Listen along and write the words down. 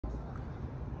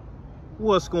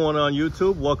What's going on,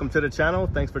 YouTube? Welcome to the channel.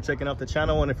 Thanks for checking out the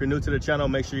channel, and if you're new to the channel,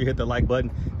 make sure you hit the like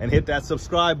button and hit that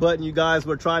subscribe button. You guys,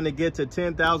 we're trying to get to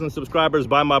 10,000 subscribers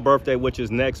by my birthday, which is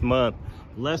next month.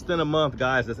 Less than a month,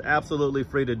 guys. It's absolutely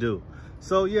free to do.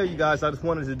 So yeah, you guys, I just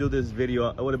wanted to do this video.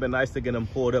 It would have been nice to get them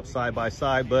pulled up side by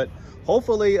side, but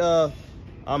hopefully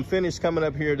I'm finished coming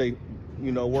up here to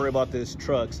worry about this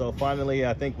truck. So finally,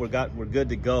 I think we're good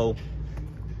to go.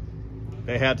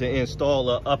 They had to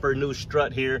install an upper new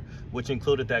strut here, which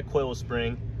included that coil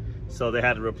spring. So they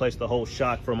had to replace the whole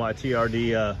shock for my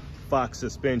TRD Fox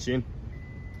suspension.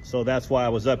 So that's why I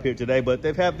was up here today. But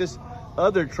they've had this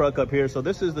other truck up here. So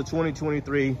this is the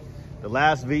 2023, the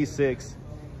last V6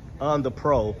 on the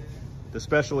Pro, the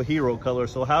special hero color.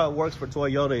 So how it works for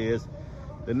Toyota is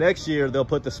the next year they'll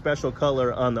put the special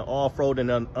color on the off-road and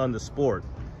on the Sport.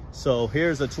 So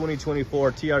here's a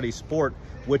 2024 TRD Sport,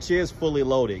 which is fully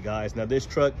loaded, guys. Now this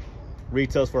truck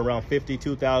retails for around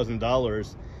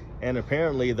 $52,000, and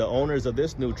apparently the owners of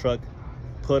this new truck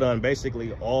put on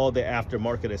basically all the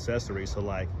aftermarket accessories. So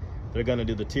like they're gonna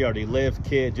do the TRD lift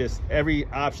kit, just every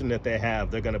option that they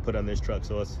have, they're gonna put on this truck.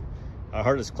 So I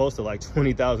heard it's close to like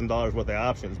 $20,000 worth of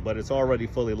options, but it's already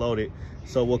fully loaded.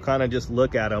 So we'll kind of just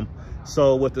look at them.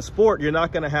 So with the Sport, you're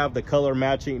not going to have the color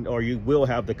matching, or you will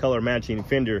have the color matching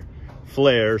fender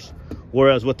flares.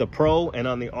 Whereas with the Pro and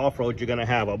on the off-road, you're going to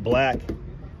have a black,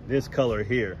 this color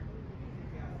here.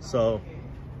 So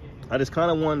I just kind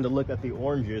of wanted to look at the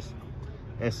oranges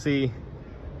and see,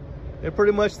 they're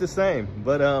pretty much the same.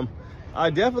 But I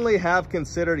definitely have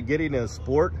considered getting a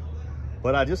Sport,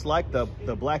 but I just like the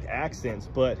black accents.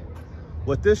 But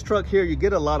with this truck here, you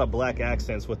get a lot of black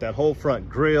accents with that whole front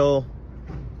grille.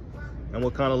 And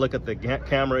we'll kind of look at the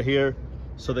camera here.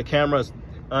 So the camera's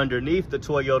underneath the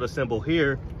Toyota symbol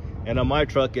here, and on my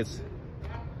truck it's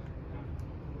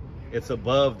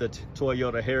above the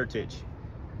Toyota Heritage.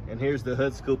 And here's the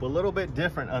hood scoop, a little bit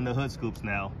different on the hood scoops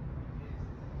now,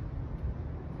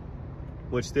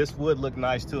 which this would look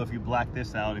nice too if you black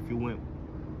this out, if you went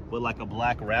with like a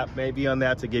black wrap maybe on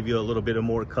that to give you a little bit of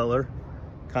more color,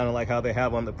 kind of like how they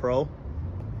have on the Pro.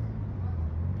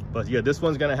 But yeah, this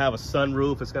one's gonna have a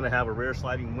sunroof. It's gonna have a rear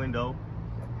sliding window,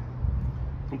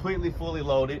 completely fully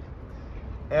loaded.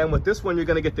 And with this one, you're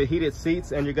gonna get the heated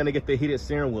seats and you're gonna get the heated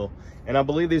steering wheel. And I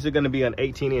believe these are gonna be on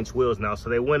 18-inch wheels now. So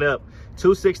they went up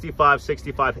 265,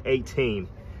 65, 18.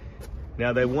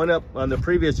 Now they went up on the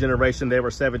previous generation, they were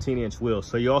 17-inch wheels.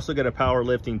 So you also get a power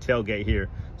lifting tailgate here.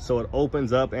 So it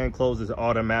opens up and closes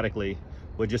automatically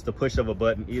with just the push of a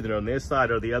button, either on this side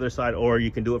or the other side, or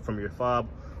you can do it from your fob,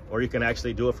 or you can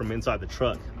actually do it from inside the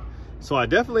truck. So I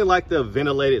definitely like the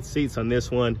ventilated seats on this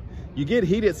one. You get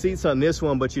heated seats on this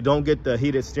one, but you don't get the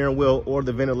heated steering wheel or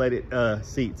the ventilated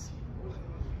seats.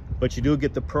 But you do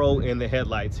get the Pro in the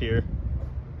headlights here.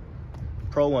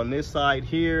 Pro on this side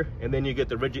here, and then you get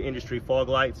the Rigid Industry fog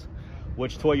lights,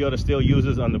 which Toyota still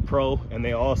uses on the Pro, and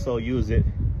they also use it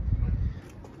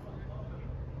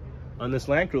on this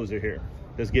Land Cruiser here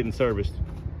that's getting serviced.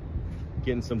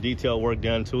 Getting some detail work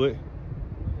done to it.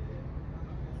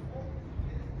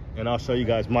 And I'll show you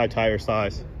guys my tire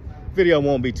size. Video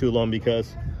won't be too long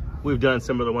because we've done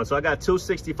similar ones. So I got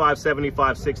 265,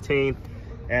 75, 16.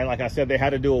 And like I said, they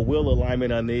had to do a wheel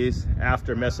alignment on these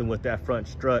after messing with that front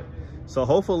strut. So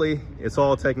hopefully it's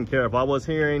all taken care of.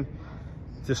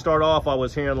 To start off, I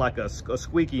was hearing like a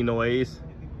squeaky noise.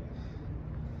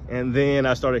 And then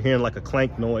I started hearing like a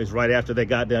clank noise right after they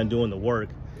got done doing the work.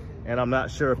 And I'm not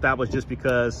sure if that was just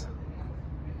because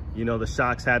the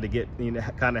shocks had to get,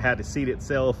 kind of had to seat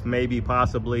itself, maybe,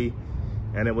 possibly.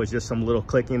 And it was just some little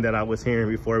clicking that I was hearing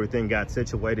before everything got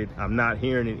situated. I'm not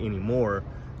hearing it anymore.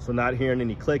 So not hearing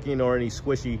any clicking or any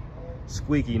squishy,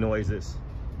 squeaky noises.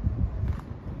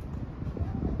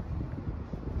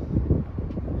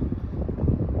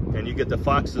 And you get the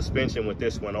Fox suspension with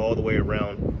this one all the way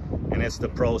around. And it's the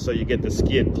Pro, so you get the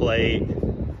skid plate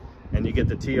and you get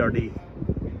the TRD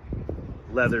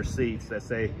leather seats that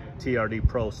say TRD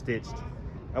Pro stitched.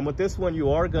 And with this one,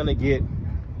 you are gonna get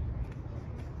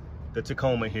the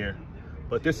Tacoma here,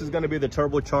 but this is gonna be the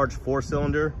turbocharged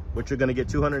 4-cylinder, which you're gonna get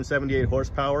 278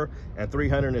 horsepower and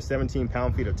 317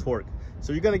 pound-feet of torque.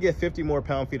 So you're gonna get 50 more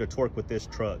pound-feet of torque with this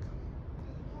truck.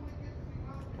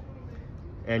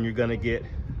 And you're gonna get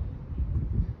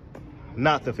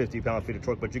not the 50 pound-feet of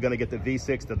torque, but you're gonna get the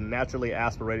V6, the naturally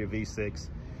aspirated V6.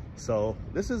 So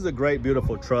this is a great,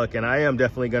 beautiful truck, and I am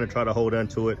definitely going to try to hold on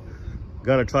to it.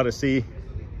 Going to try to see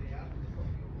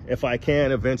if I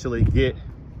can eventually get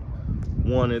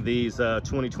one of these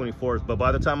 2024s, but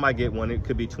by the time I get one, it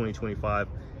could be 2025.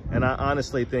 And I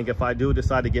honestly think if I do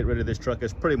decide to get rid of this truck,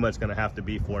 it's pretty much going to have to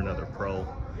be for another Pro.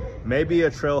 Maybe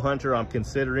a Trail Hunter I'm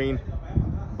considering,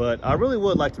 But I really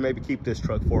would like to maybe keep this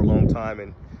truck for a long time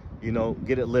and, you know,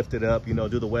 get it lifted up, you know,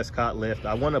 do the Westcott lift.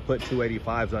 I want to put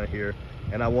 285s on here,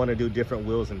 and I want to do different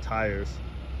wheels and tires,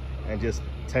 and just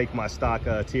take my stock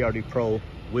TRD Pro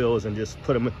wheels and just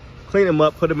put them, clean them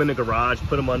up, put them in the garage,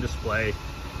 put them on display.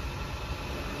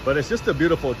 But it's just a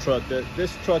beautiful truck.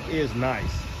 This truck is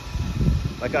nice.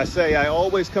 Like I say, I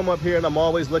always come up here and I'm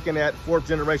always looking at 4th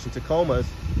generation Tacomas.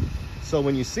 So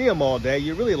when you see them all day,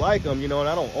 you really like them, you know, and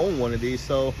I don't own one of these,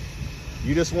 so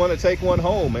you just want to take one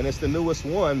home, and it's the newest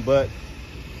one. But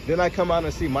then I come out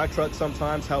and see my truck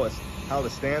sometimes, how the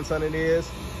stance on it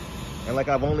is. And like,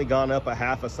 I've only gone up a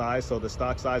half a size, so the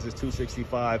stock size is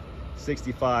 265,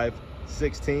 65,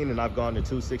 16, and I've gone to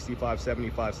 265,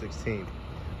 75, 16.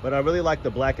 But I really like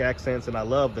the black accents, and I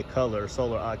love the color.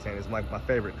 Solar Octane is my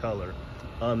favorite color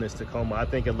on this Tacoma. I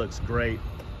think it looks great.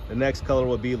 The next color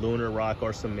would be Lunar Rock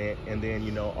or Cement, and then,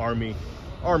 you know,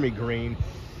 Army Green.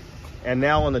 And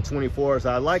now on the 24s,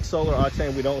 I like Solar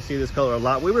Octane. We don't see this color a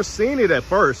lot. We were seeing it at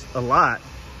first a lot,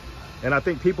 and I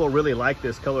think people really like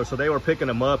this color, so they were picking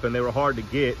them up, and they were hard to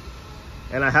get.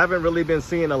 And I haven't really been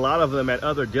seeing a lot of them at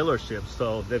other dealerships.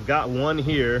 So they've got one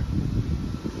here,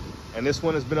 and this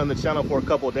one has been on the channel for a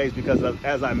couple of days because,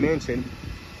 as I mentioned,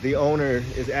 the owner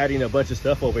is adding a bunch of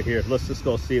stuff over here. Let's just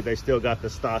go see if they still got the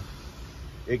stock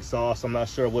exhaust. I'm not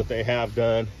sure what they have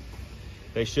done.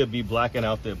 They should be blacking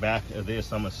out the back of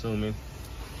this, I'm assuming.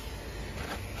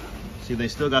 See, they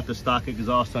still got the stock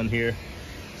exhaust on here.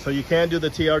 So you can do the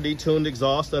TRD tuned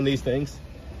exhaust on these things,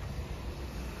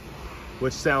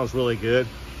 which sounds really good.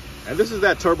 And this is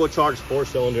that turbocharged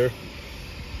 4-cylinder.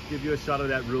 Give you a shot of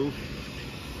that roof.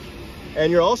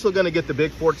 And you're also gonna get the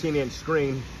big 14-inch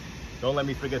screen. Don't let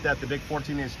me forget that, the big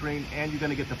 14-inch screen, and you're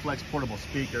gonna get the flex portable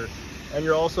speaker. And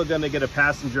you're also gonna get a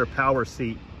passenger power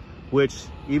seat, which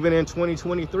even in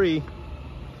 2023,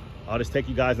 I'll just take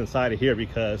you guys inside of here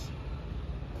because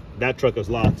that truck is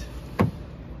locked.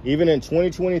 Even in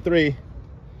 2023,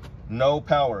 no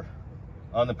power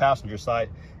on the passenger side.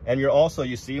 And you're also,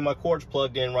 you see my cord's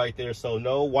plugged in right there, so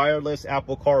no wireless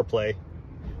Apple CarPlay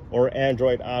or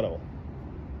Android Auto.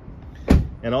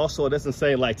 And also, it doesn't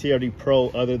say like TRD Pro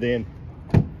other than,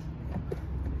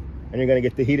 and you're gonna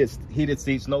get the heated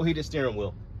seats, no heated steering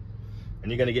wheel.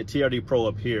 And you're gonna get TRD Pro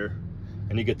up here,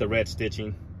 and you get the red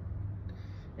stitching.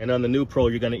 And on the new Pro,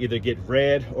 you're gonna either get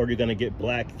red or you're gonna get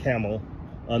black camo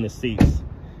on the seats.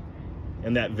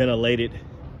 And that ventilated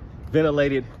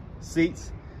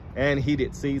seats and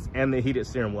heated seats and the heated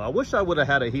steering wheel. I wish I would have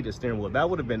had a heated steering wheel. That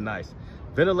would have been nice.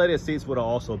 Ventilated seats would have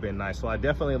also been nice. So I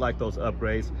definitely like those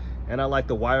upgrades. And I like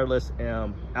the wireless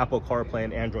Apple CarPlay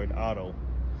and Android Auto.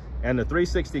 And the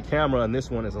 360 camera on this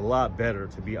one is a lot better,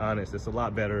 to be honest. It's a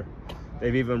lot better.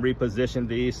 They've even repositioned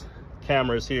these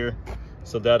cameras here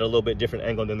so that a little bit different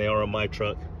angle than they are on my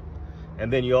truck.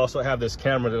 And then you also have this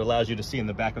camera that allows you to see in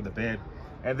the back of the bed.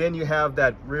 And then you have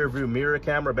that rear view mirror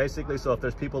camera, basically. So if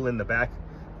there's people in the back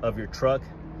of your truck,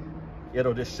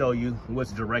 it'll just show you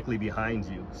what's directly behind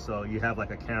you. So you have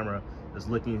like a camera that's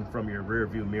looking from your rear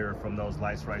view mirror from those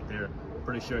lights right there.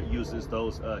 Pretty sure it uses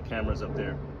those cameras up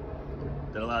there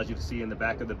that allows you to see in the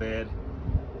back of the bed.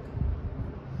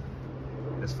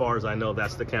 As far as I know,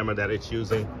 that's the camera that it's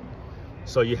using.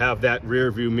 So you have that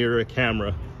rear view mirror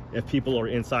camera if people are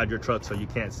inside your truck, so you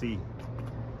can't see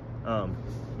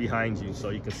behind you, so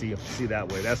you can see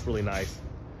that way. That's really nice.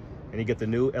 And you get the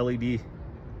new LED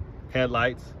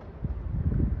headlights.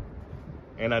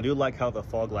 And I do like how the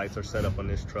fog lights are set up on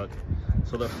this truck.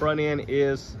 So the front end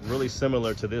is really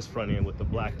similar to this front end with the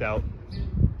blacked out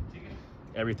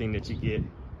everything that you get.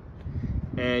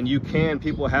 And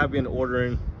people have been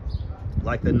ordering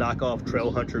like the knockoff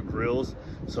Trail Hunter grills.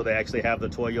 So they actually have the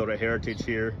Toyota Heritage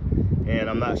here. And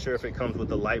I'm not sure if it comes with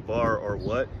the light bar or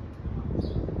what.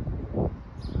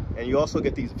 And you also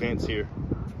get these vents here,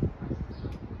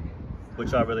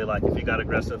 which I really like. If you got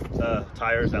aggressive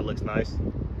tires, that looks nice.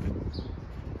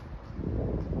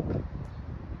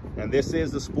 And this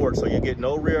is the Sport, so you get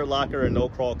no rear locker and no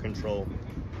crawl control.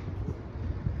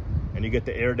 And you get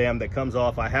the air dam that comes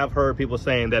off. I have heard people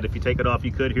saying that if you take it off,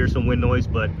 you could hear some wind noise,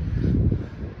 but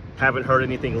haven't heard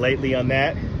anything lately on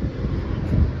that.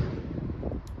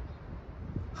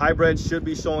 Hybrid should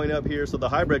be showing up here. So the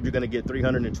hybrid, you're gonna get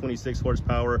 326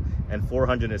 horsepower and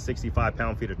 465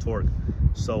 pound-feet of torque.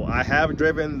 So I have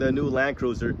driven the new Land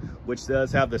Cruiser, which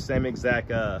does have the same exact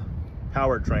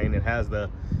powertrain. It has the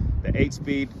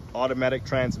 8-speed automatic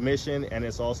transmission, and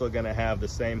it's also going to have the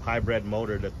same hybrid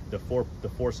motor, the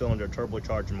 4-cylinder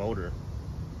turbocharged motor.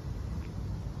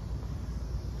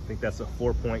 I think that's a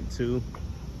 4.2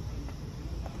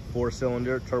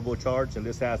 4-cylinder turbocharged, and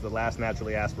this has the last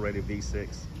naturally aspirated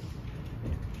V6.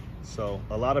 So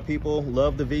a lot of people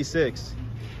love the V6,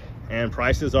 and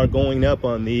prices are going up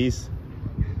on these.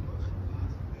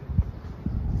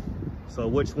 So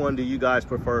which one do you guys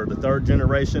prefer, the 3rd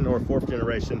generation or 4th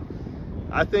generation?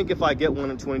 I think if I get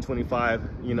one in 2025,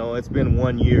 you know, it's been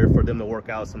 1 year for them to work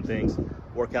out some things,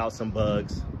 work out some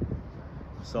bugs.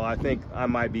 So I think I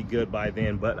might be good by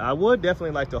then, but I would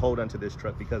definitely like to hold on to this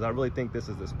truck because I really think this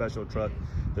is a special truck,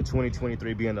 the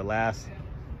 2023 being the last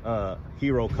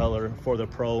hero color for the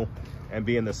Pro and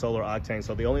being the Solar Octane.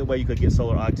 So the only way you could get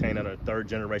Solar Octane on a 3rd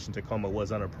generation Tacoma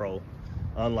was on a Pro.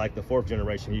 Unlike the 4th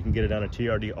generation, you can get it on a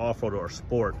TRD Off-Road or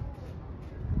Sport.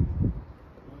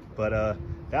 But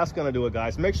that's gonna do it,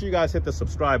 guys. Make sure you guys hit the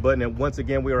subscribe button. And once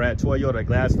again, we are at Toyota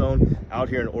Gladstone out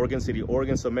here in Oregon City,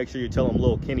 Oregon. So make sure you tell them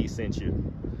Lil Kenny sent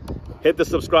you. Hit the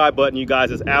subscribe button, you guys.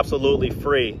 It's absolutely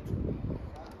free.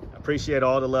 Appreciate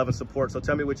all the love and support. So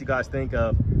tell me what you guys think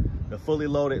of the fully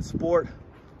loaded Sport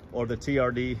or the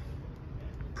TRD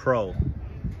Pro.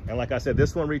 And like I said,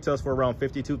 this one retails for around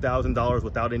 $52,000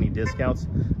 without any discounts.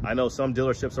 I know some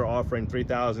dealerships are offering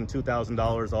 $3,000,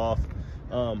 $2,000 off.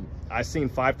 I've seen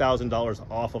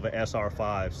 $5,000 off of an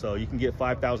SR5. So you can get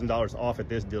 $5,000 off at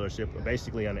this dealership,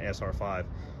 basically on an SR5,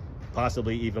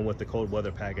 possibly even with the cold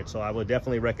weather package. So I would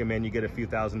definitely recommend you get a few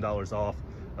 $1,000s off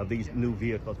of these new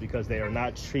vehicles because they are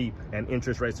not cheap and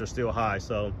interest rates are still high.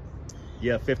 So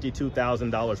yeah,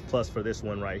 $52,000 plus for this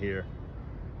one right here.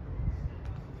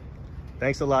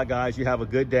 Thanks a lot, guys. You have a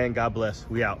good day and God bless.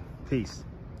 We out. Peace.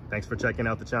 Thanks for checking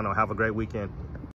out the channel. Have a great weekend.